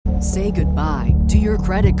Say goodbye to your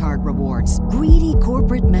credit card rewards. Greedy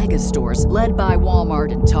corporate mega stores, led by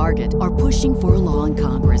Walmart and Target, are pushing for a law in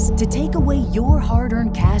Congress to take away your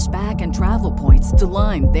hard-earned cash back and travel points to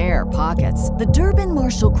line their pockets. The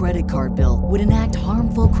Durbin-Marshall credit card bill would enact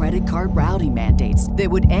harmful credit card routing mandates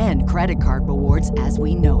that would end credit card rewards as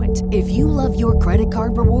we know it. If you love your credit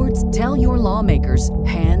card rewards, tell your lawmakers,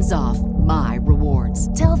 hands off my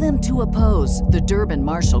rewards. Tell them to oppose the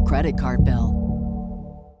Durbin-Marshall credit card bill.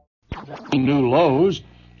 New lows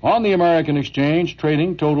on the American exchange,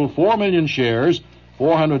 trading total 4 million shares,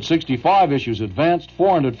 465 issues advanced,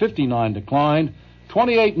 459 declined,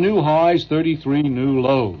 28 new highs, 33 new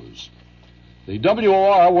lows. The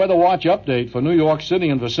WOR Weather Watch update for New York City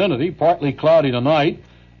and vicinity: partly cloudy tonight,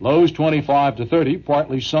 lows 25 to 30,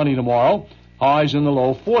 partly sunny tomorrow, highs in the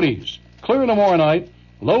low 40s. Clear tomorrow night,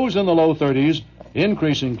 lows in the low 30s,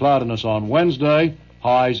 increasing cloudiness on Wednesday,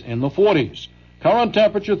 highs in the 40s. Current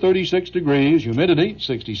temperature 36 degrees, humidity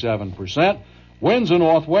 67%, winds a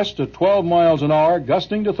northwest at 12 miles an hour,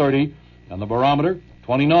 gusting to 30, and the barometer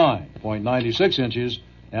 29.96 inches,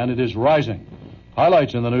 and it is rising.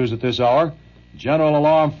 Highlights in the news at this hour: general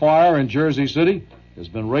alarm fire in Jersey City has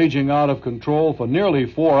been raging out of control for nearly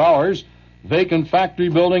 4 hours. Vacant factory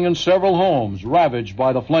building and several homes ravaged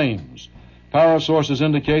by the flames. Paris sources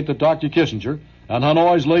indicate that Dr. Kissinger and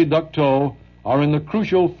Hanoi's Le Duc Tho are in the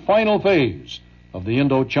crucial final phase of the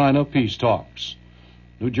Indochina peace talks.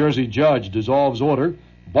 New Jersey judge dissolves order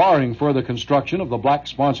barring further construction of the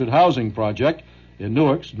black-sponsored housing project in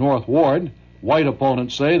Newark's North Ward. White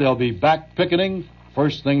opponents say they'll be back picketing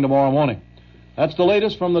first thing tomorrow morning. That's the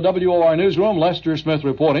latest from the WOR Newsroom. Lester Smith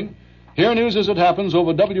reporting. Hear news as it happens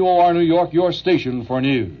over WOR New York, your station for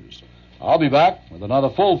news. I'll be back with another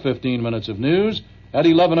full 15 minutes of news at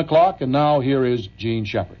 11 o'clock, and now here is Gene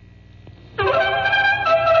Shepard.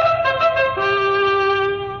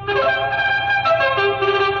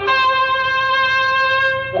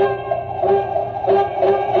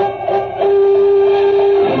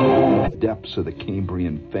 Depths of the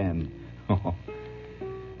Cambrian fen. Oh,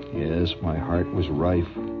 yes, my heart was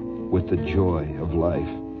rife with the joy of life,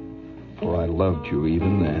 for I loved you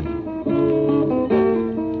even then.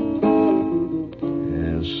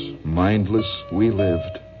 Yes, mindless we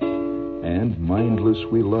lived, and mindless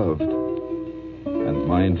we loved, and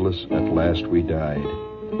mindless at last we died,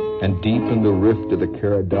 and deep in the rift of the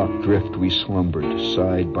Caradoc drift we slumbered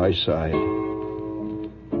side by side.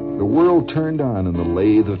 The world turned on in the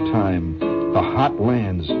lathe of time. The hot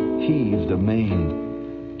lands heaved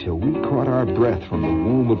amain, till we caught our breath from the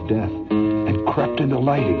womb of death and crept into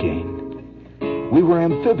light again. We were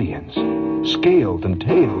amphibians, scaled and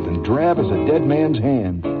tailed and drab as a dead man's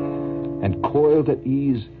hand, and coiled at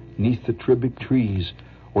ease neath the tribic trees,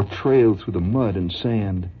 or trailed through the mud and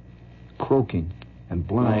sand, croaking and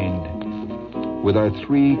blind, with our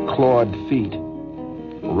 3 clawed feet,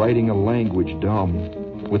 writing a language dumb,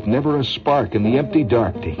 with never a spark in the empty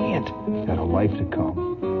dark to hint at a life to come.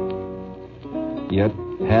 Yet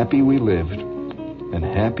happy we lived, and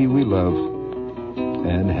happy we loved,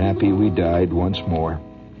 and happy we died once more.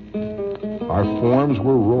 Our forms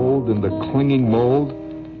were rolled in the clinging mold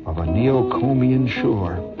of a Neocomian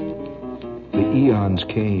shore. The eons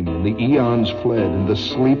came, and the eons fled, and the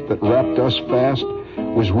sleep that wrapped us fast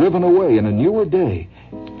was riven away in a newer day,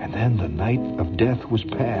 and then the night of death was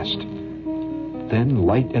past. Then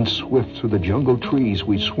light and swift through the jungle trees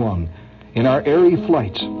we swung in our airy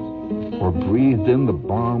flights, or breathed in the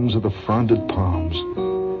balms of the fronded palms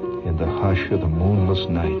in the hush of the moonless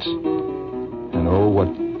nights. And oh,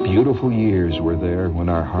 what beautiful years were there when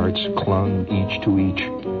our hearts clung each to each,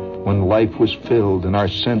 when life was filled and our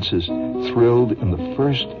senses thrilled in the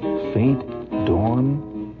first faint dawn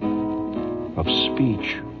of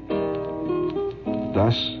speech.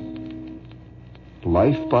 Thus,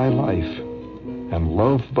 life by life, and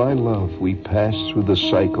love by love, we passed through the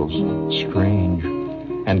cycles strange,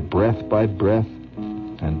 and breath by breath,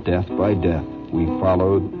 and death by death, we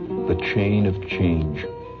followed the chain of change.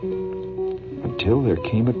 Until there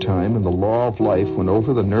came a time in the law of life when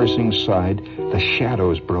over the nursing side the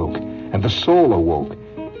shadows broke, and the soul awoke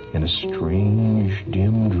in a strange,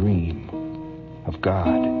 dim dream of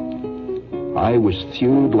God. I was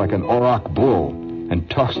thewed like an auroch bull, and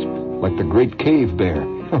tusked like the great cave bear.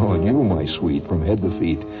 Oh, and you, my sweet, from head to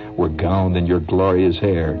feet, were gowned in your glorious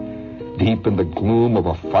hair, deep in the gloom of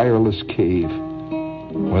a fireless cave.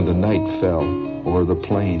 When the night fell o'er the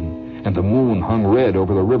plain, and the moon hung red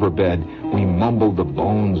over the riverbed, we mumbled the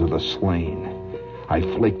bones of the slain. I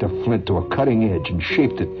flaked a flint to a cutting edge and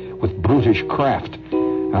shaped it with brutish craft.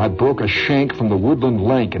 I broke a shank from the woodland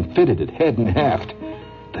lank and fitted it head and haft.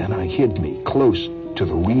 Then I hid me close to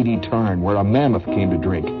the reedy tarn where a mammoth came to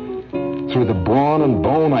drink. Through the brawn and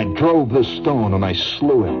bone I drove the stone, and I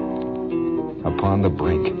slew him upon the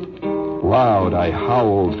brink. Loud I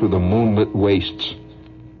howled through the moonlit wastes.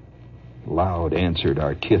 Loud answered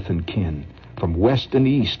our kith and kin. From west and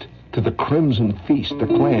east to the crimson feast, the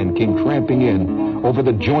clan came tramping in. Over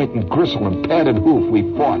the joint and gristle and padded hoof we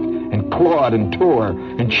fought and clawed and tore,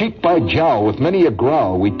 and cheek by jowl with many a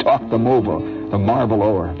growl we talked them over, the marvel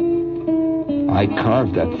o'er. I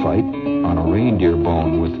carved that fight on a reindeer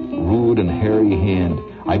bone with rude and hairy hand.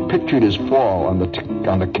 I pictured his fall on the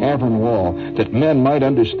cavern wall, that men might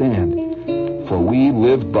understand. For we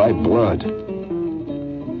lived by blood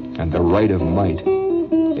and the right of might,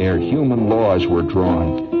 ere human laws were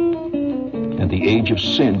drawn. And the age of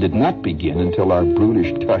sin did not begin until our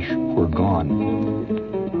brutish tush were gone.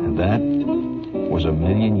 And that was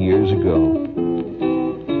 1,000,000 years ago,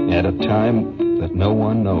 at a time that no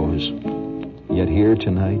one knows. Yet here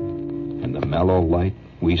tonight, in the mellow light,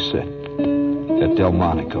 we sit at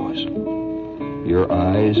Delmonico's. Your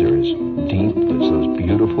eyes are as deep as those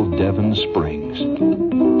beautiful Devon springs.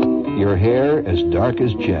 Your hair as dark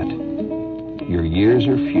as jet. Your years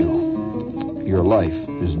are few. Your life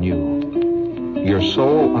is new. Your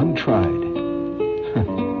soul untried.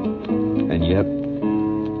 And yet,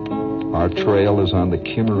 our trail is on the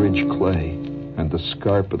Kimmeridge clay and the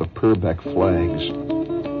scarp of the Purbeck flags.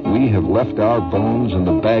 We have left our bones in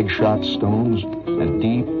the Bagshot stones and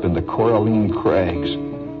deep in the Coralline crags.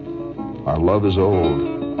 Our love is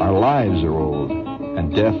old, our lives are old,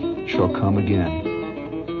 and death shall come again.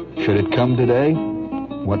 Should it come today,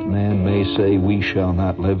 what man may say we shall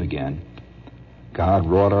not live again? God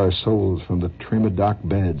wrought our souls from the Trimadoc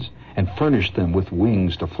beds and furnished them with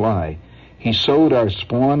wings to fly. He sowed our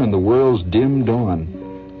spawn in the world's dim dawn,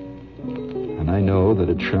 and I know that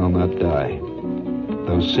it shall not die.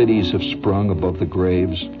 Those cities have sprung above the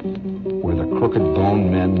graves where the crooked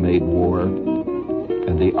bone men made war,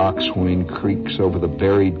 and the oxwain creaks over the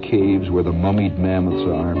buried caves where the mummied mammoths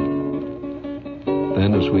are.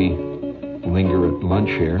 Then as we linger at lunch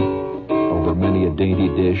here over many a dainty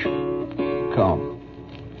dish, come,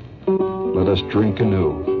 let us drink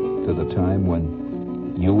anew to the time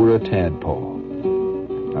when you were a tadpole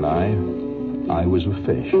and I was a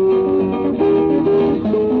fish.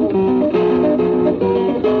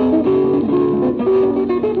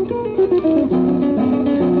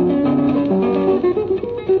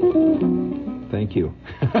 Thank you.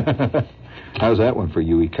 How's that one for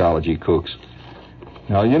you ecology kooks?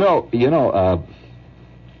 Now,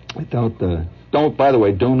 don't, by the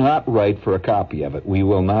way, do not write for a copy of it. We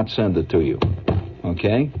will not send it to you.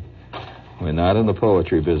 Okay? We're not in the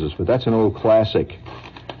poetry business, but that's an old classic.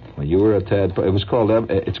 When you were a tadpole,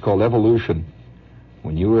 it's called Evolution.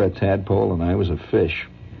 When you were a tadpole and I was a fish.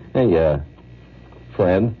 Hey,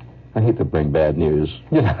 friend, I hate to bring bad news.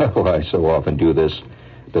 You know, I so often do this.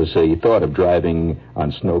 Does the thought of driving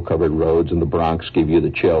on snow-covered roads in the Bronx give you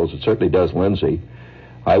the chills? It certainly does, Lindsay.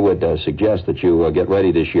 I would suggest that you get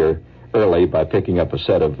ready this year early by picking up a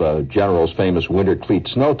set of General's famous winter cleat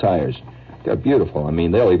snow tires. They're beautiful. I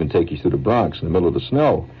mean, they'll even take you through the Bronx in the middle of the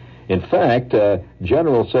snow. In fact,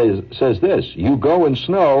 General says this: you go in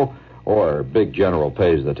snow, or Big General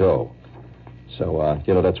pays the toll. So,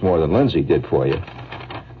 that's more than Lindsay did for you.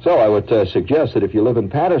 So I would suggest that if you live in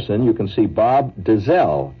Patterson, you can see Bob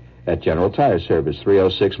Dizelle at General Tire Service,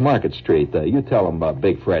 306 Market Street. You tell him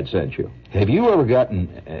Big Fred sent you. Have you ever gotten,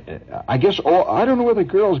 I don't know whether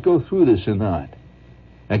girls go through this or not.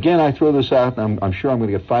 Again, I throw this out, and I'm sure I'm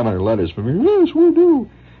going to get 500 letters from you. Yes, we do.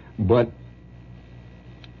 But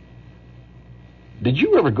did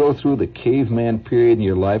you ever go through the caveman period in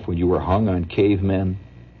your life when you were hung on cavemen?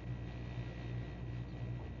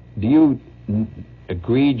 Do you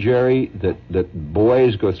agree, Jerry, that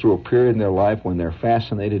boys go through a period in their life when they're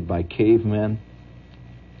fascinated by cavemen?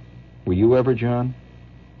 Were you ever, John?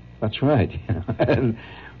 That's right.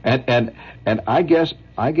 and I guess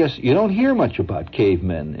you don't hear much about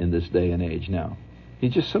cavemen in this day and age now. You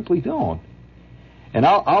just simply don't. And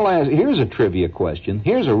I'll ask. Here's a trivia question.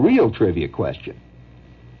 Here's a real trivia question.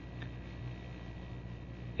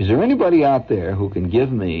 Is there anybody out there who can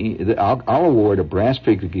give me... I'll award a brass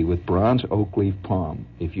figurine with bronze oak leaf palm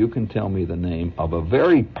if you can tell me the name of a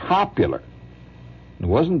very popular... It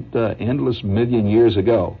wasn't endless million years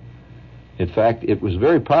ago. In fact, it was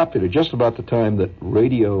very popular just about the time that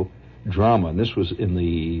radio drama, and this was in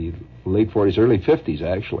the late 40s, early 50s,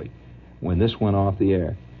 actually, when this went off the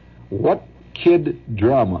air. What kid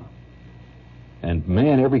drama? And,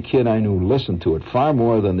 man, every kid I knew listened to it far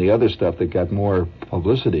more than the other stuff that got more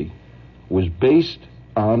publicity, was based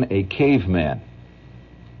on a caveman.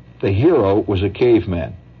 The hero was a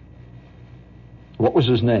caveman. What was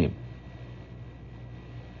his name?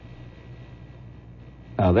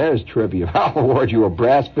 Now there's trivia. I'll award you a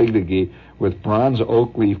brass piggy with bronze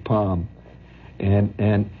oak leaf palm.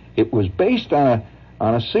 And it was based on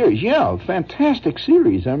a series. Yeah, a fantastic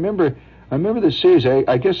series. I remember the series.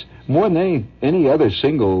 I guess more than any other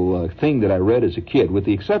single thing that I read as a kid, with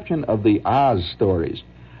the exception of the Oz stories.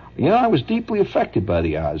 You know, I was deeply affected by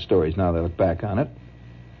the Oz stories now that I look back on it.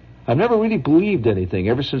 I've never really believed anything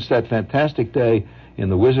ever since that fantastic day in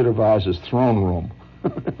the Wizard of Oz's throne room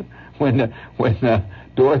when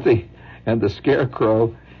Dorothy and the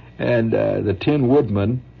Scarecrow and the Tin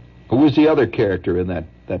Woodman. Who was the other character in that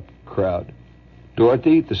crowd?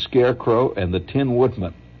 Dorothy, the Scarecrow, and the Tin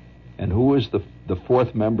Woodman. And who was the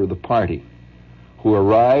fourth member of the party? Who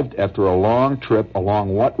arrived after a long trip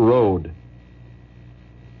along what road?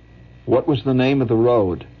 What was the name of the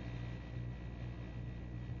road?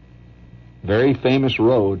 Very famous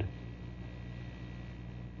road.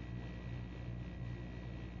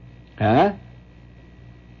 Huh?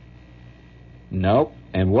 Nope.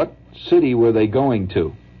 And what city were they going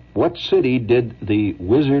to? What city did the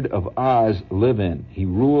Wizard of Oz live in? He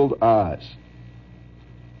ruled Oz.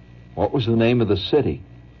 What was the name of the city?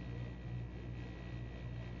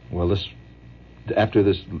 Well, after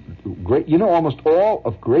this great, almost all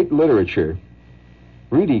of great literature,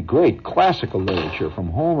 really great classical literature from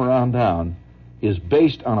home around town, is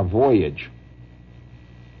based on a voyage.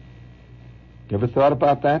 You ever thought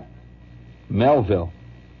about that? Melville,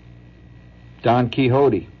 Don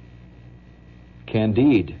Quixote,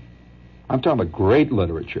 Candide. I'm talking about great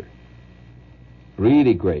literature.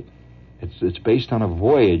 Really great. It's based on a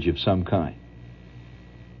voyage of some kind.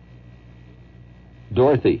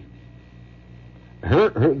 Dorothy.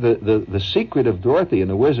 The secret of Dorothy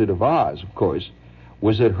and the Wizard of Oz, of course,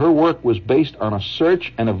 was that her work was based on a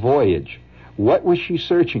search and a voyage. What was she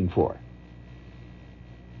searching for?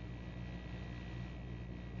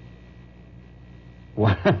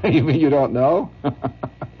 You mean you don't know?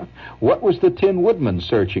 What was the Tin Woodman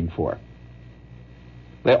searching for?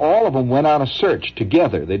 All of them went on a search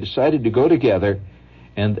together. They decided to go together,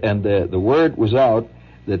 and the word was out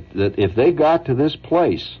that if they got to this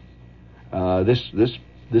place,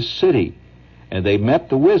 this city, and they met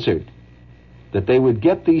the wizard, that they would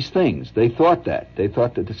get these things. They thought that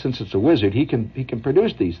since it's a wizard, he can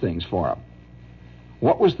produce these things for them.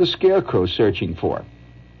 What was the Scarecrow searching for?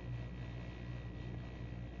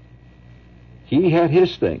 He had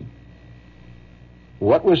his thing.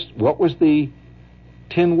 What was the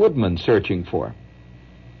Tin Woodman searching for?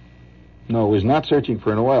 No, it was not searching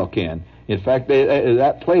for an oil can. In fact,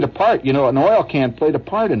 that played a part. An oil can played a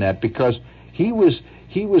part in that because he was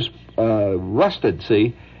rusted,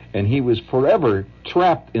 see, and he was forever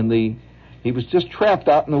trapped he was just trapped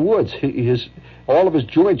out in the woods. All of his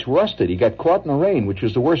joints rusted. He got caught in the rain, which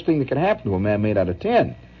was the worst thing that could happen to a man made out of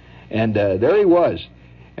tin. And there he was.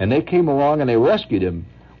 And they came along and they rescued him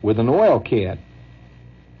with an oil can.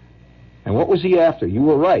 And what was he after? You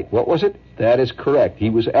were right. What was it? That is correct. He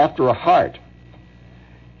was after a heart.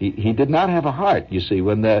 He did not have a heart, you see.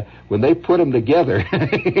 When they put him together,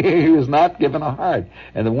 he was not given a heart.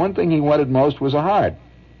 And the one thing he wanted most was a heart.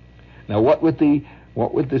 Now, what would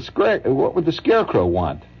the Scarecrow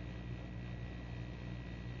want?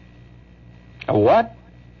 A what?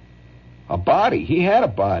 A body. He had a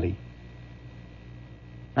body.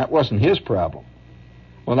 That wasn't his problem.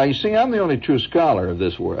 Well, now you see, I'm the only true scholar of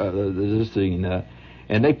this thing,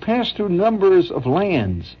 and they passed through numbers of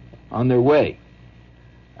lands on their way.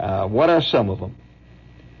 What are some of them?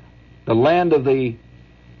 The land of and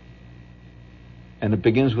it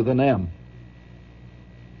begins with an M.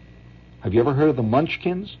 Have you ever heard of the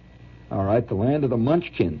Munchkins? All right, the land of the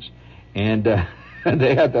Munchkins. And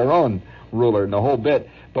they had their own ruler and the whole bit.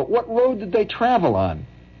 But what road did they travel on?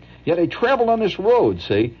 Yeah, they traveled on this road,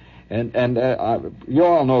 see? And you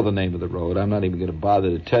all know the name of the road. I'm not even going to bother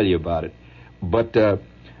to tell you about it. But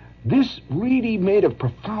this really made a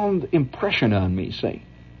profound impression on me, see?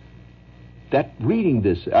 That reading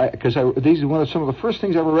this, because these are some of the first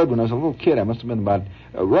things I ever read when I was a little kid. I must have been about,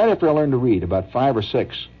 right after I learned to read, about 5 or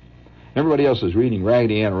 6. Everybody else is reading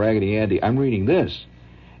Raggedy Ann or Raggedy Andy. I'm reading this.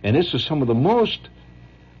 And this is some of the most,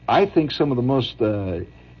 I think some of the most, to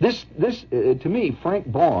me,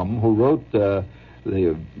 Frank Baum, who wrote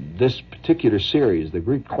this particular series, the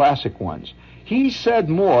Greek classic ones, he said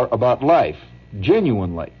more about life,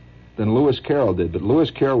 genuinely, than Lewis Carroll did. But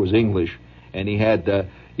Lewis Carroll was English, and he had,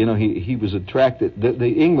 he was attracted. The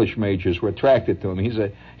English majors were attracted to him. He's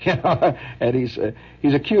and he's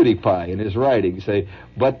a cutie pie in his writing. Say,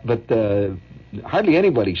 but hardly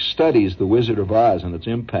anybody studies The Wizard of Oz and its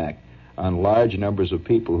impact on large numbers of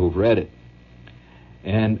people who've read it.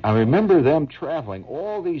 And I remember them traveling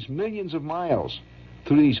all these millions of miles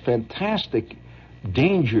through these fantastic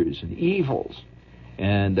dangers and evils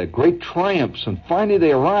and great triumphs, and finally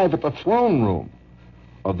they arrive at the throne room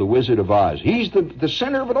of the Wizard of Oz. He's the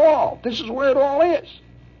center of it all. This is where it all is.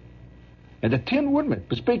 And the Tin Woodman,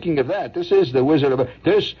 but speaking of that, this is the Wizard of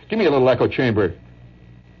Oz. Give me a little echo chamber.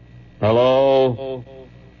 Hello?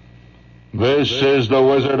 This is the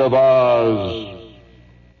Wizard of Oz.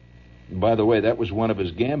 By the way, that was one of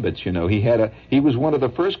his gambits, you know. He was one of the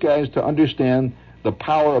first guys to understand the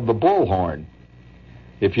power of the bullhorn.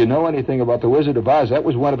 If you know anything about the Wizard of Oz, that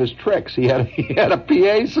was one of his tricks. He had a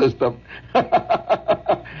PA system.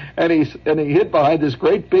 and he hid behind this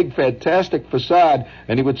great big fantastic facade,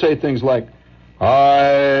 and he would say things like, I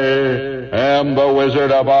am the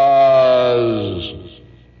Wizard of Oz.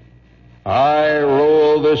 I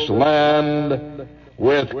rule this land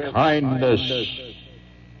with kindness,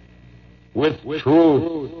 with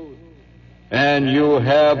truth, and you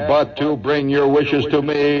have but to bring your wishes to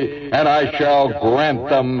me, and I shall grant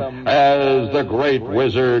them as the great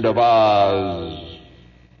Wizard of Oz.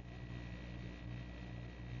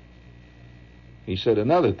 He said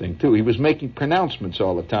another thing, too. He was making pronouncements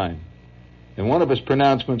all the time. And one of his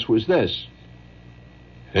pronouncements was this: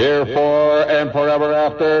 Herefore and forever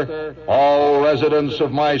after, all residents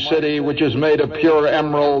of my city, which is made of pure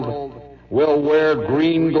emerald, will wear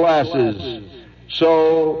green glasses,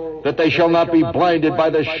 so that they shall not be blinded by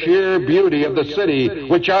the sheer beauty of the city,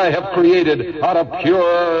 which I have created out of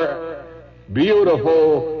pure,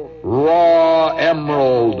 beautiful, raw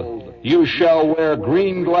emerald. You shall wear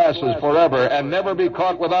green glasses forever and never be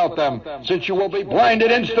caught without them, since you will be blinded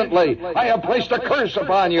instantly. I have placed a curse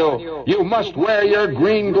upon you. You must wear your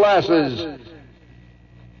green glasses.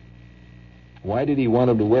 Why did he want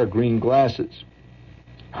him to wear green glasses?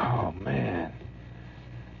 Oh, man.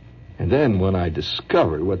 And then when I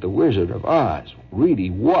discovered what the Wizard of Oz really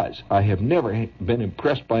was, I have never been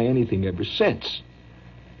impressed by anything ever since.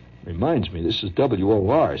 Reminds me, this is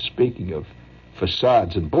WOR speaking of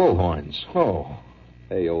facades and bullhorns. Oh.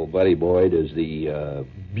 Hey, old buddy boy, does the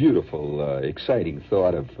beautiful, exciting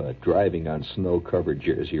thought of driving on snow-covered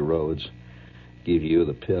Jersey roads give you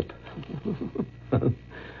the pip?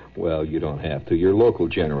 Well, you don't have to. Your local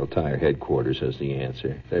General Tire headquarters has the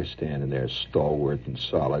answer. They're standing there stalwart and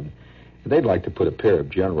solid. They'd like to put a pair of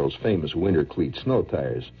General's famous winter cleat snow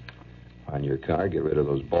tires on your car, get rid of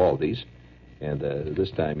those baldies, and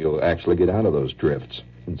this time you'll actually get out of those drifts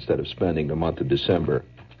instead of spending the month of December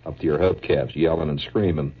up to your hubcaps yelling and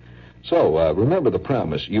screaming. So, remember the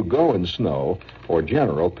promise. You go in snow, or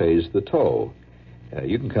General pays the tow.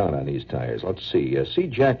 You can count on these tires. Let's see. See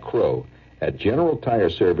Jack Crow at General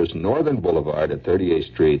Tire Service, Northern Boulevard at 38th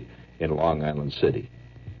Street in Long Island City.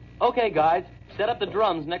 Okay, guys. Set up the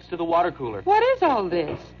drums next to the water cooler. What is all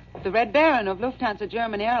this? The Red Baron of Lufthansa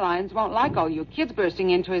German Airlines won't like all you kids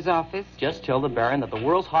bursting into his office. Just tell the Baron that the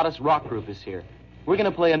world's hottest rock group is here. We're going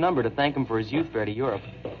to play a number to thank him for his youth fare to Europe.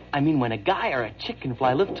 I mean, when a guy or a chick can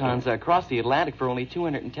fly Lufthansa across the Atlantic for only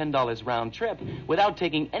 $210 round trip without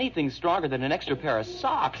taking anything stronger than an extra pair of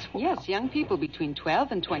socks. Yes, young people between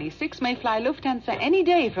 12 and 26 may fly Lufthansa any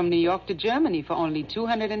day from New York to Germany for only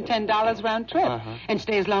 $210 round trip and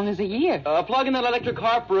stay as long as a year. Plug in that electric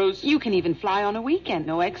harp, Bruce. You can even fly on a weekend,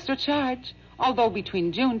 no extra charge. Although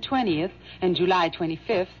between June 20th and July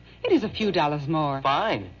 25th, it is a few dollars more.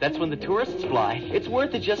 Fine. That's when the tourists fly. It's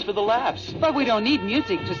worth it just for the laughs. But we don't need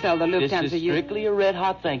music to sell the Lufthansa. This is strictly a red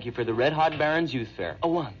hot thank you for the Red Hot Baron's youth fare. A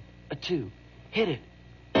 1, a 2. Hit it.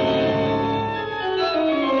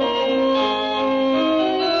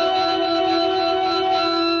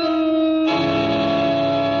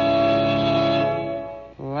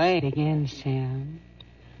 Right again, Sam.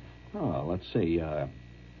 Oh, let's see.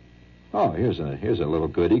 Here's a little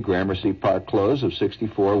goodie. Gramercy Park close of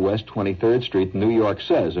 64 West 23rd Street, New York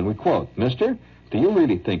says, and we quote, Mister, do you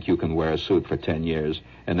really think you can wear a suit for 10 years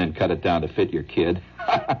and then cut it down to fit your kid?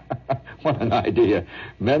 What an idea.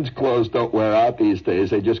 Men's clothes don't wear out these days.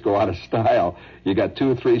 They just go out of style. You got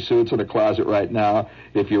 2 or 3 suits in the closet right now.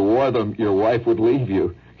 If you wore them, your wife would leave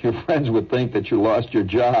you. Your friends would think that you lost your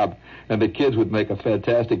job, and the kids would make a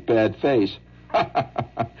fantastic bad face.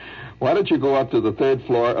 Why don't you go up to the 3rd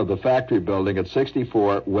floor of the factory building at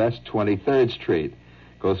 64 West 23rd Street?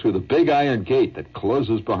 Go through the big iron gate that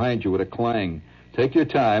closes behind you with a clang. Take your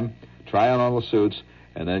time, try on all the suits,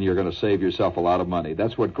 and then you're going to save yourself a lot of money.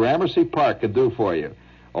 That's what Gramercy Park can do for you.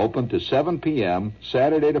 Open to 7 p.m.,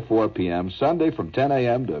 Saturday to 4 p.m., Sunday from 10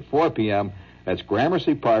 a.m. to 4 p.m. That's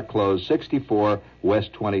Gramercy Park close, 64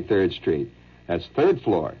 West 23rd Street. That's 3rd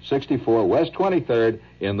floor, 64 West 23rd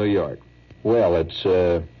in New York. Well, it's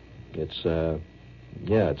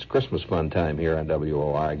Christmas fun time here on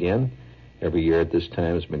WOR again. Every year at this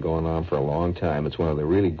time. It's been going on for a long time. It's one of the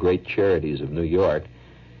really great charities of New York,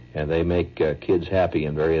 and they make kids happy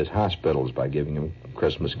in various hospitals by giving them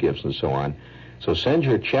Christmas gifts and so on. So send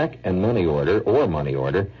your check and money order,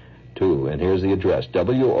 to, and here's the address,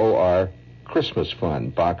 WOR Christmas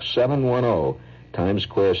Fund, Box 710, Times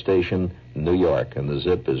Square Station, New York, and the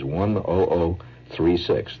zip is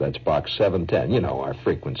 10036. That's Box 710. You know, our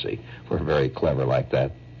frequency. We're very clever like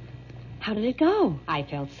that. How did it go? I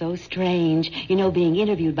felt so strange, being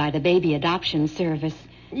interviewed by the baby adoption service.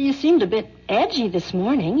 You seemed a bit edgy this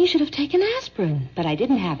morning. You should have taken aspirin. But I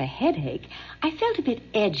didn't have a headache. I felt a bit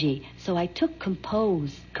edgy, so I took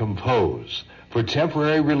Compose. Compose. For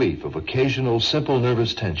temporary relief of occasional simple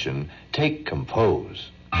nervous tension, take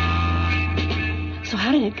Compose. So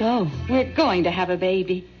how did it go? We're going to have a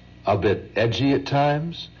baby. A bit edgy at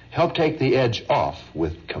times? Help take the edge off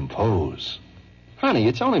with Compose. Honey,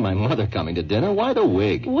 it's only my mother coming to dinner. Why the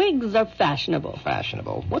wig? Wigs are fashionable.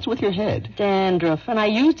 Fashionable? What's with your head? Dandruff, and I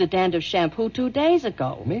used a dandruff shampoo 2 days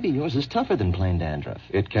ago. Maybe yours is tougher than plain dandruff.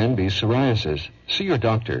 It can be psoriasis. See your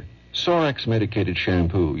doctor. Sorex medicated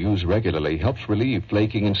shampoo used regularly helps relieve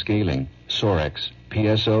flaking and scaling. Sorex,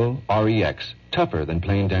 PSOREX, tougher than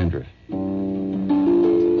plain dandruff.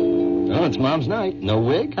 Oh, it's Mom's night. No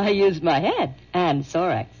wig? I used my head and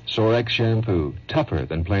Sorex. Sorex shampoo, tougher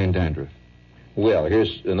than plain dandruff. Well,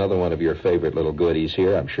 here's another one of your favorite little goodies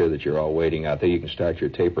here. I'm sure that you're all waiting out there. You can start your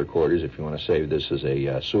tape recorders if you want to save this as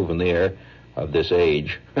a souvenir of this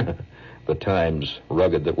age, the times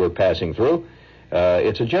rugged that we're passing through.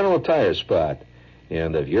 It's a General Tire spot.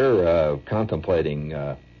 And if you're contemplating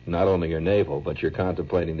not only your navel, but you're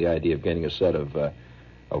contemplating the idea of getting a set of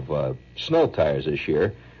snow tires this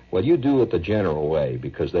year, well, you do it the General way,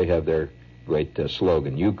 because they have their great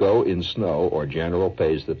slogan. You go in snow or General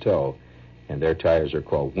pays the tow. And their tires are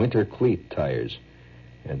called winter cleat tires.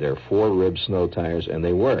 And they're 4-rib snow tires, and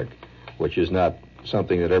they work, which is not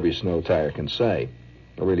something that every snow tire can say.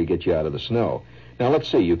 They'll really get you out of the snow. Now, let's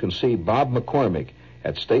see. You can see Bob McCormick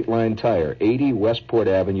at State Line Tire, 80 Westport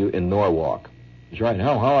Avenue in Norwalk. He's right.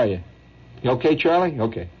 How are you? You okay, Charlie?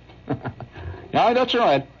 Okay. No, that's all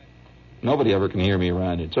right. Nobody ever can hear me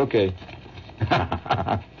around. It's okay.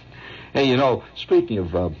 Hey, speaking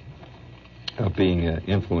of being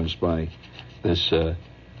influenced by this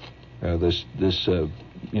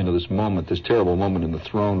moment, this terrible moment in the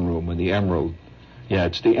throne room in the Emerald. Yeah,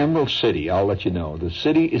 it's the Emerald City. I'll let you know. The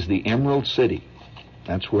city is the Emerald City.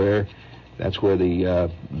 That's where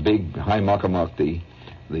the big high muckamuck,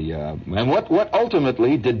 and what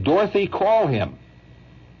ultimately did Dorothy call him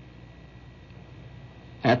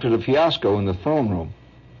after the fiasco in the throne room?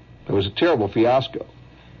 There was a terrible fiasco.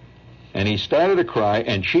 And he started to cry,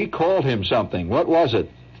 and she called him something. What was it?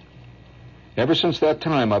 Ever since that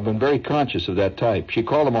time, I've been very conscious of that type. She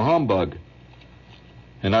called him a humbug.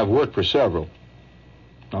 And I've worked for several.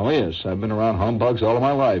 Oh, yes, I've been around humbugs all of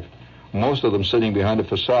my life. Most of them sitting behind a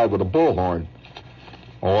facade with a bullhorn.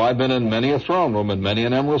 Oh, I've been in many a throne room in many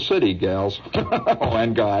an Emerald City, gals. Oh,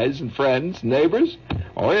 and guys and friends, neighbors.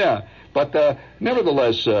 Oh, yeah. But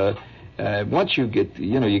nevertheless, once you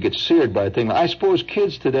get seared by a thing. I suppose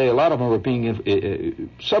kids today, a lot of them are being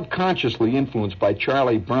subconsciously influenced by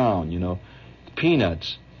Charlie Brown,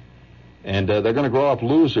 Peanuts. And they're going to grow up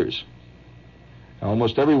losers.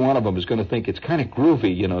 Almost every one of them is going to think it's kind of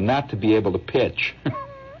groovy, not to be able to pitch.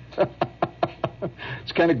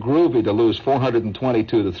 It's kind of groovy to lose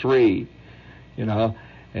 422-3,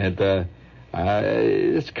 and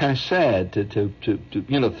it's kind of sad to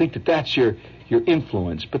think that that's your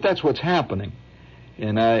influence, but that's what's happening.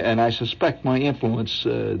 And I suspect my influence,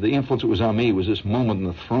 the influence that was on me, was this moment in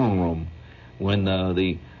the throne room when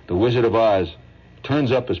the Wizard of Oz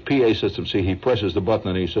turns up his PA system. See, he presses the button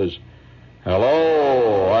and he says,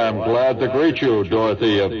 "Hello, I am glad to greet you,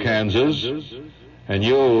 Dorothy of Kansas, and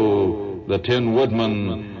you, the Tin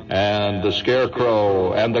Woodman, and the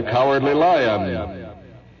Scarecrow, and the Cowardly Lion.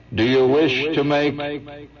 Do you wish to make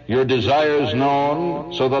your desires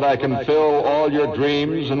known so that I can fill all your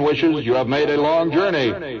dreams and wishes? You have made a long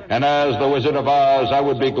journey, and as the Wizard of Oz, I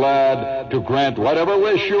would be glad to grant whatever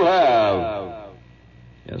wish you have."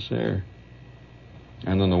 Yes, sir.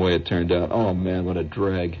 And then the way it turned out, oh, man, what a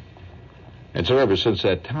drag. And so ever since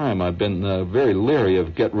that time, I've been very leery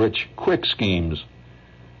of get-rich-quick schemes.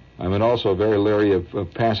 I've been also very leery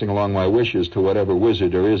of passing along my wishes to whatever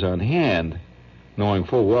wizard there is on hand, knowing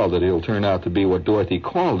full well that he'll turn out to be what Dorothy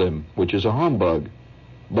called him, which is a humbug.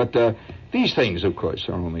 But these things, of course,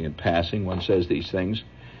 are only in passing. One says these things.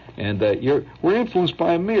 And we're influenced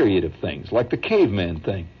by a myriad of things, like the caveman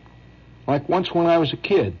thing. Like once when I was a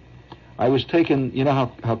kid, I was taken, you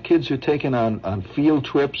know how kids are taken on field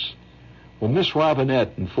trips? Well, Miss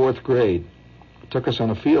Robinette in 4th grade took us on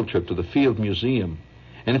a field trip to the Field Museum.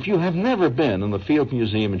 And if you have never been in the Field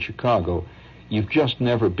Museum in Chicago, you've just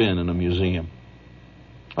never been in a museum.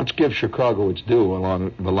 Let's give Chicago its due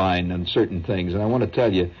along the line on certain things. And I want to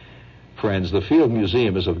tell you, friends, the Field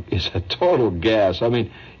Museum is a total gas. I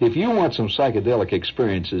mean, if you want some psychedelic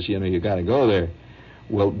experiences, you know, you got to go there.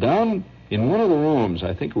 Well, down in one of the rooms,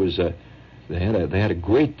 I think it was they had a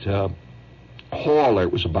great hall there.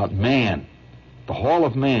 It was about man, the Hall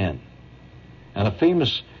of Man, and a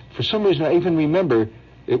famous. For some reason, I even remember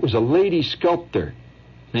it was a lady sculptor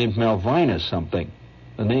named Malvina something.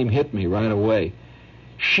 The name hit me right away.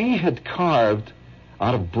 She had carved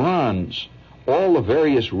out of bronze all the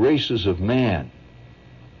various races of man.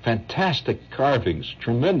 Fantastic carvings,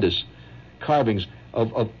 tremendous carvings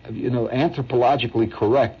of you know, anthropologically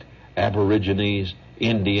correct Aborigines,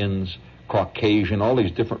 Indians, Caucasian, all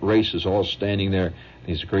these different races all standing there,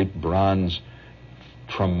 these great bronze,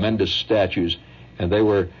 tremendous statues, and they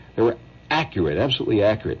were accurate, absolutely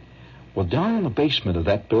accurate. Well, down in the basement of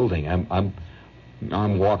that building, I'm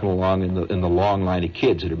walking along in the long line of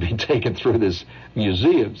kids that are being taken through this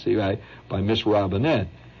museum, see, by Miss Robinette,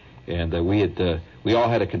 and we all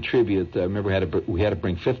had to contribute. Remember, we had to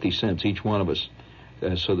bring 50 cents each one of us,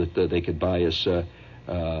 so that they could buy us,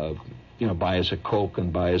 buy us a Coke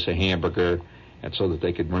and buy us a hamburger, and so that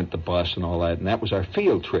they could rent the bus and all that. And that was our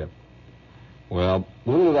field trip. Well,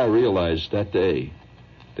 little did I realize that day,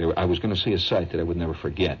 I was going to see a sight that I would never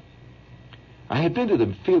forget. I had been to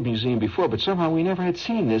the Field Museum before, but somehow we never had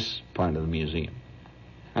seen this part of the museum.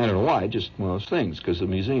 I don't know why, just one of those things, because the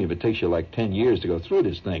museum, it takes you like 10 years to go through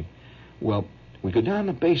this thing. Well, we go down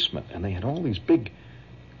the basement, and they had all these big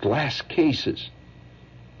glass cases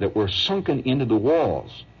that were sunken into the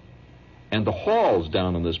walls. And the halls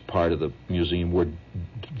down in this part of the museum were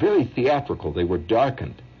very theatrical. They were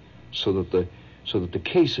darkened so that the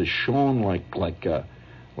cases shone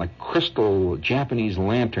like crystal Japanese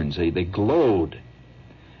lanterns. They glowed.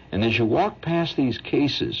 And as you walk past these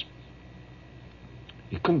cases,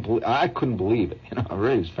 I couldn't believe it. You know,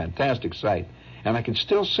 really, it was a fantastic sight. And I can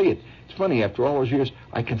still see it. It's funny, after all those years,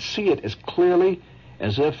 I can see it as clearly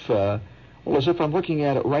as if I'm looking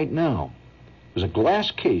at it right now. It was a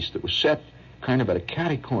glass case that was set kind of at a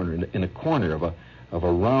catty corner, in a corner of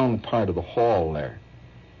a round part of the hall there.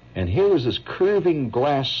 And here was this curving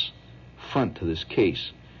glass front to this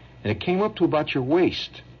case. And it came up to about your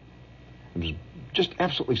waist. It was just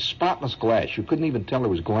absolutely spotless glass. You couldn't even tell it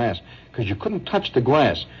was glass because you couldn't touch the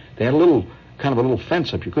glass. They had a little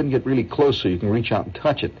fence up. You couldn't get really close so you can reach out and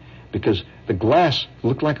touch it because the glass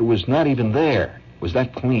looked like it was not even there. It was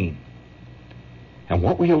that clean. And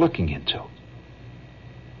what were you looking into?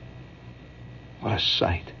 What a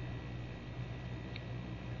sight.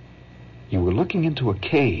 You were looking into a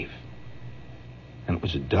cave, and it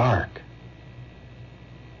was dark.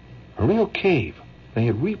 A real cave. They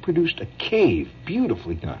had reproduced a cave,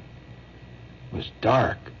 beautifully done. It was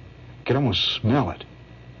dark. You could almost smell it.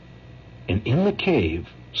 And in the cave,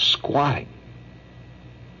 squatting,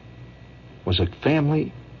 was a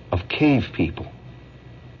family of cave people.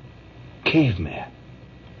 Cavemen.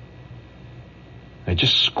 They're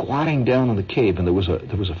just squatting down in the cave, and there was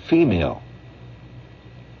a female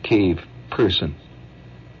cave person.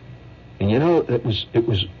 And you know,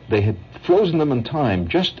 they had frozen them in time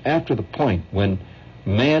just after the point when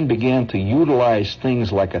man began to utilize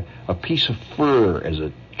things like a piece of fur as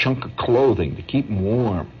a chunk of clothing to keep him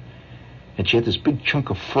warm. And she had this big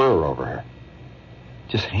chunk of fur over her,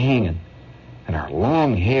 just hanging. And her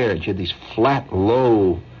long hair, and she had these flat,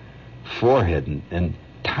 low forehead and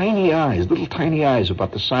tiny eyes, little tiny eyes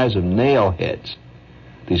about the size of nail heads.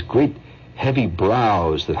 These great heavy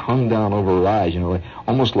brows that hung down over her eyes, you know, they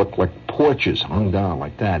almost looked like porches hung down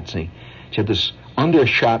like that, see. She had this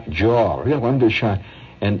undershot jaw, real undershot,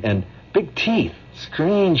 and big teeth,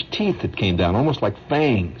 strange teeth that came down, almost like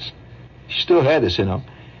fangs. She still had this, you know.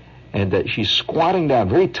 And she's squatting down,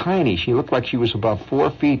 very tiny. She looked like she was about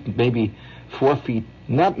 4 feet, maybe 4 feet,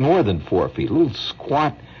 not more than 4 feet, little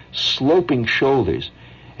squat, sloping shoulders.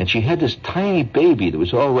 And she had this tiny baby that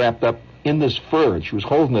was all wrapped up in this fur, and she was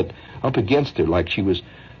holding it up against her like she was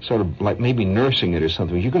sort of like maybe nursing it or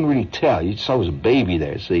something. You couldn't really tell. You saw it was a baby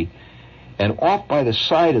there, see? And off by the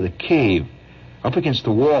side of the cave, up against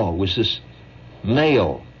the wall, was this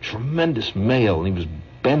male, tremendous male, and he was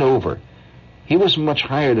bent over. He wasn't much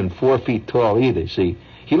higher than 4 feet tall either, see?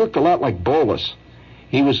 He looked a lot like Bolus.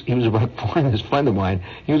 He was about this friend of mine,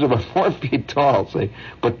 he was about 4 feet tall, say,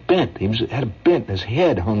 but bent. Had a bent, his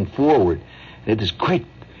head hung forward. He had this great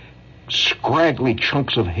scraggly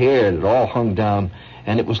chunks of hair that all hung down,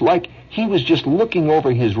 and it was like he was just looking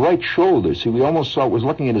over his right shoulder. See, we almost saw it was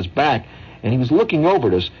looking at his back, and he was looking over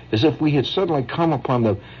at us as if we had suddenly come upon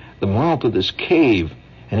the mouth of this cave,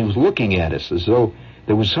 and he was looking at us as though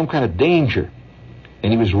there was some kind of danger.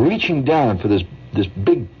 And he was reaching down for this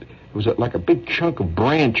big, it was like a big chunk of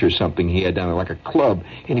branch or something he had down there, like a club,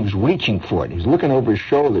 and he was reaching for it. He was looking over his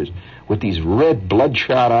shoulders with these red,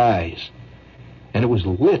 bloodshot eyes. And it was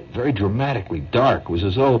lit very dramatically dark. It was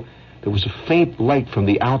as though there was a faint light from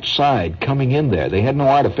the outside coming in there. They had no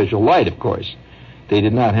artificial light, of course. They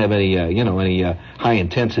did not have any, any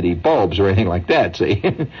high-intensity bulbs or anything like that. See,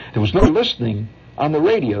 there was no listening on the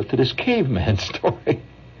radio to this caveman story.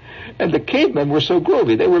 And the cavemen were so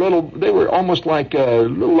groovy. They were almost like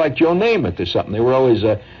little like Joe Namath or something. They were always,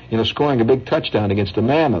 scoring a big touchdown against the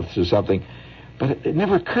mammoths or something. But it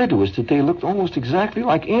never occurred to us that they looked almost exactly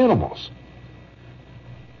like animals.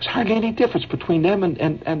 There's hardly any difference between them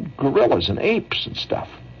and gorillas and apes and stuff.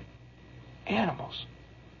 Animals.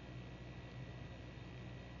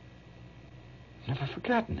 Never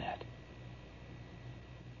forgotten that.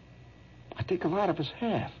 I think a lot of us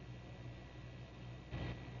have.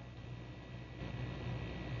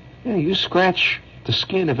 You scratch the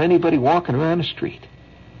skin of anybody walking around the street,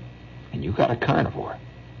 and you got a carnivore.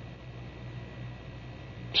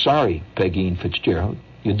 Sorry, Peggy Fitzgerald,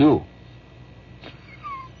 you do.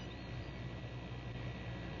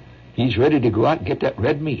 He's ready to go out and get that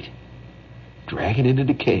red meat, drag it into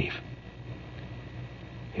the cave.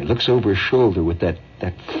 He looks over his shoulder with that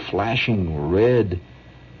flashing red,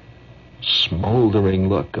 smoldering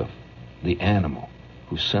look of the animal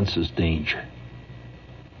who senses danger.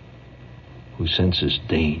 Who senses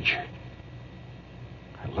danger.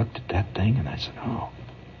 I looked at that thing and I said, oh,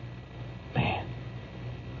 man.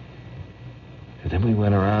 And then we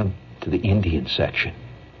went around to the Indian section.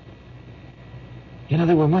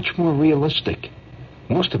 They were much more realistic.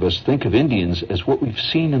 Most of us think of Indians as what we've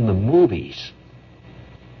seen in the movies.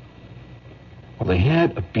 Well, they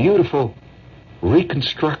had a beautiful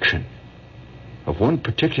reconstruction of one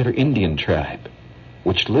particular Indian tribe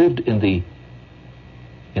which lived in the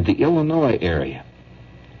Illinois area.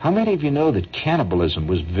 How many of you know that cannibalism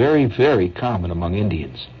was very, very common among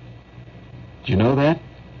Indians? Do you know that?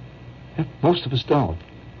 Yeah, most of us don't.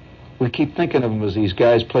 We keep thinking of them as these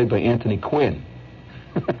guys played by Anthony Quinn.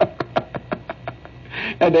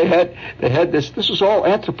 And they had this was all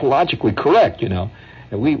anthropologically correct, and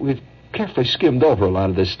we've carefully skimmed over a lot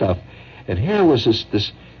of this stuff. And here was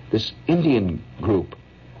this Indian group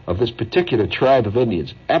of this particular tribe of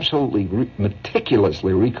Indians, absolutely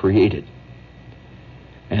meticulously recreated.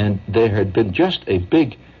 And there had been just a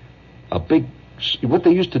big, what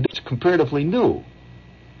they used to do is comparatively new.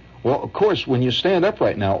 Well, of course, when you stand up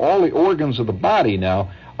right now, all the organs of the body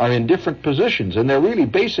now are in different positions, and they're really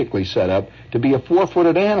basically set up to be a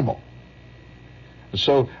 4-footed animal.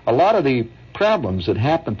 So a lot of the problems that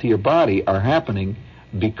happen to your body are happening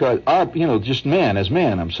because, just man,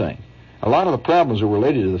 I'm saying. A lot of the problems are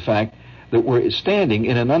related to the fact that we're standing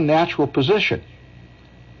in an unnatural position.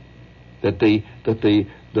 That the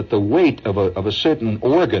weight of a certain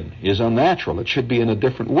organ is unnatural. It should be in a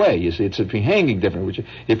different way. You see, it should be hanging different. Which,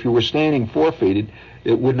 if you were standing 4-feeted,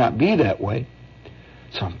 it would not be that way.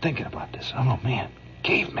 So I'm thinking about this. Oh man,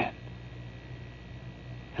 cavemen.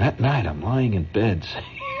 And at night I'm lying in bed.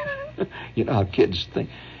 You know how kids think.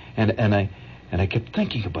 And I kept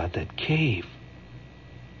thinking about that cave.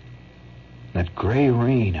 That gray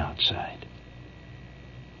rain outside.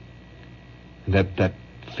 And that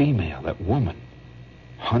female, that woman,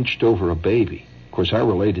 hunched over a baby. Of course, I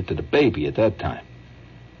related to the baby at that time.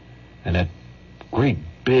 And that great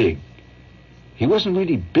big, he wasn't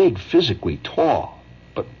really big physically, tall,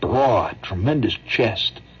 but broad, tremendous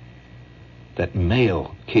chest. That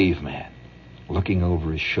male caveman looking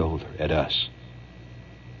over his shoulder at us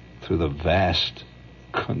through the vast,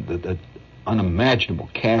 the unimaginable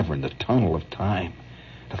cavern, the tunnel of time.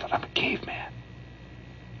 I thought, I'm a caveman.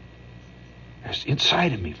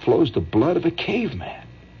 Inside of me flows the blood of a caveman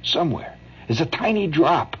somewhere. There's a tiny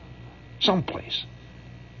drop someplace.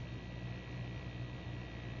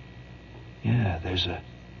 Yeah, there's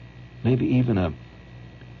maybe even a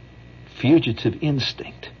fugitive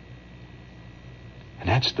instinct. And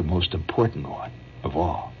that's the most important one of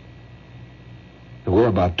all. That we're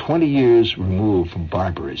about 20 years removed from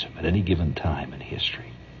barbarism at any given time in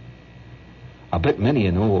history. I bet many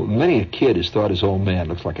a kid has thought his old man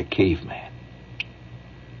looks like a caveman.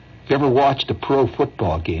 Have you ever watched a pro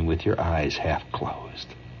football game with your eyes half closed?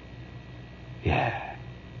 Yeah.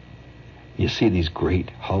 You see these great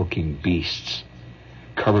hulking beasts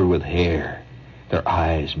covered with hair, their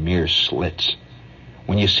eyes mere slits.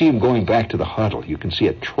 When you see them going back to the huddle, you can see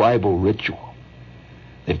a tribal ritual.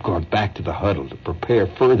 They've gone back to the huddle to prepare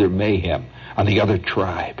further mayhem on the other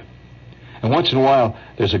tribe. And once in a while,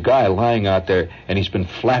 there's a guy lying out there, and he's been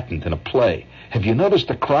flattened in a play. Have you noticed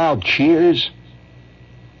the crowd cheers?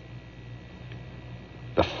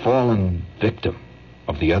 The fallen victim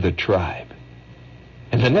of the other tribe.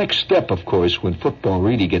 And the next step, of course, when football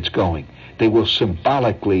really gets going, they will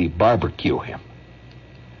symbolically barbecue him.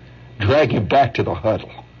 Drag him back to the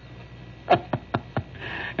huddle.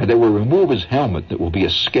 And they will remove his helmet that will be a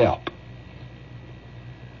scalp.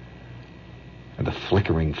 And the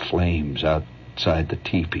flickering flames outside the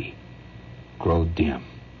teepee grow dim.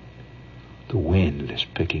 The wind is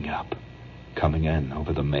picking up, coming in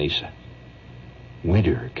over the mesa.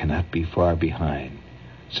 Winter cannot be far behind,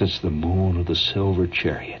 since the moon of the silver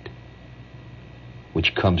chariot,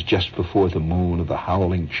 which comes just before the moon of the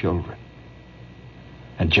howling children,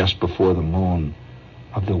 and just before the moon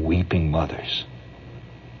of the weeping mothers,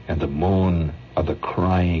 and the moon of the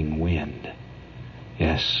crying wind.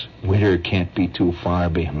 Yes, winter can't be too far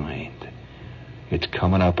behind. It's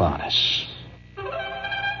coming up on us.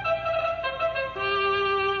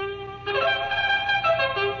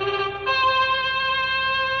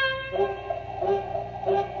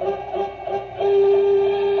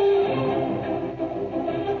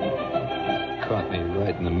 Caught me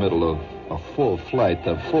right in the middle of a full flight,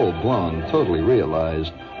 a full-blown, totally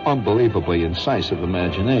realized, unbelievably incisive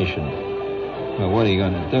imagination. Well, what are you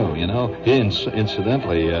going to do, you know?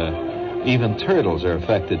 Incidentally, even turtles are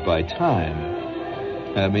affected by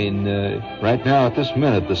time. I mean, right now at this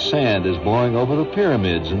minute, the sand is blowing over the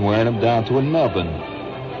pyramids and wearing them down to a nubbin.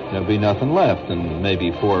 There'll be nothing left in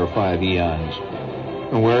maybe 4 or 5 eons.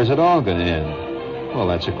 And where is it all going to end? Well,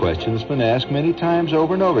 that's a question that's been asked many times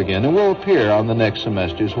over and over again, and will appear on the next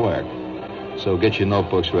semester's work. So get your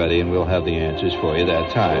notebooks ready, and we'll have the answers for you that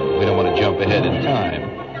time. We don't want to jump ahead in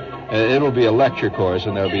time. It'll be a lecture course,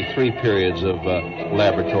 and there'll be 3 periods of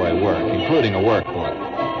laboratory work, including a workbook.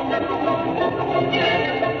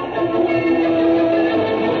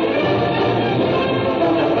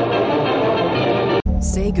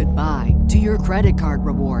 Say goodbye to your credit card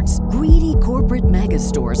rewards. Greedy corporate mega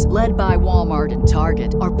stores, led by Walmart and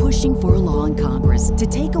Target, are pushing for a law in Congress to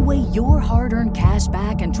take away your hard-earned cash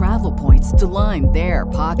back and travel points to line their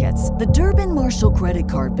pockets. The Durbin-Marshall credit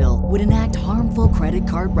card bill would enact harmful credit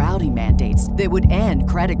card routing mandates that would end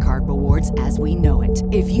credit card rewards as we know it.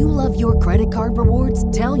 If you love your credit card rewards,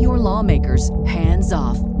 tell your lawmakers, hands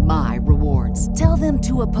off my rewards. Tell them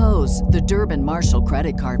to oppose the Durbin-Marshall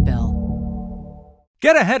credit card bill.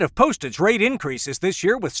 Get ahead of postage rate increases this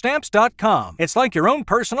year with Stamps.com. It's like your own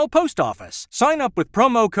personal post office. Sign up with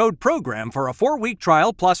promo code PROGRAM for a 4-week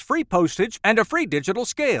trial plus free postage and a free digital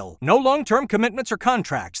scale. No long-term commitments or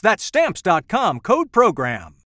contracts. That's Stamps.com, code PROGRAM.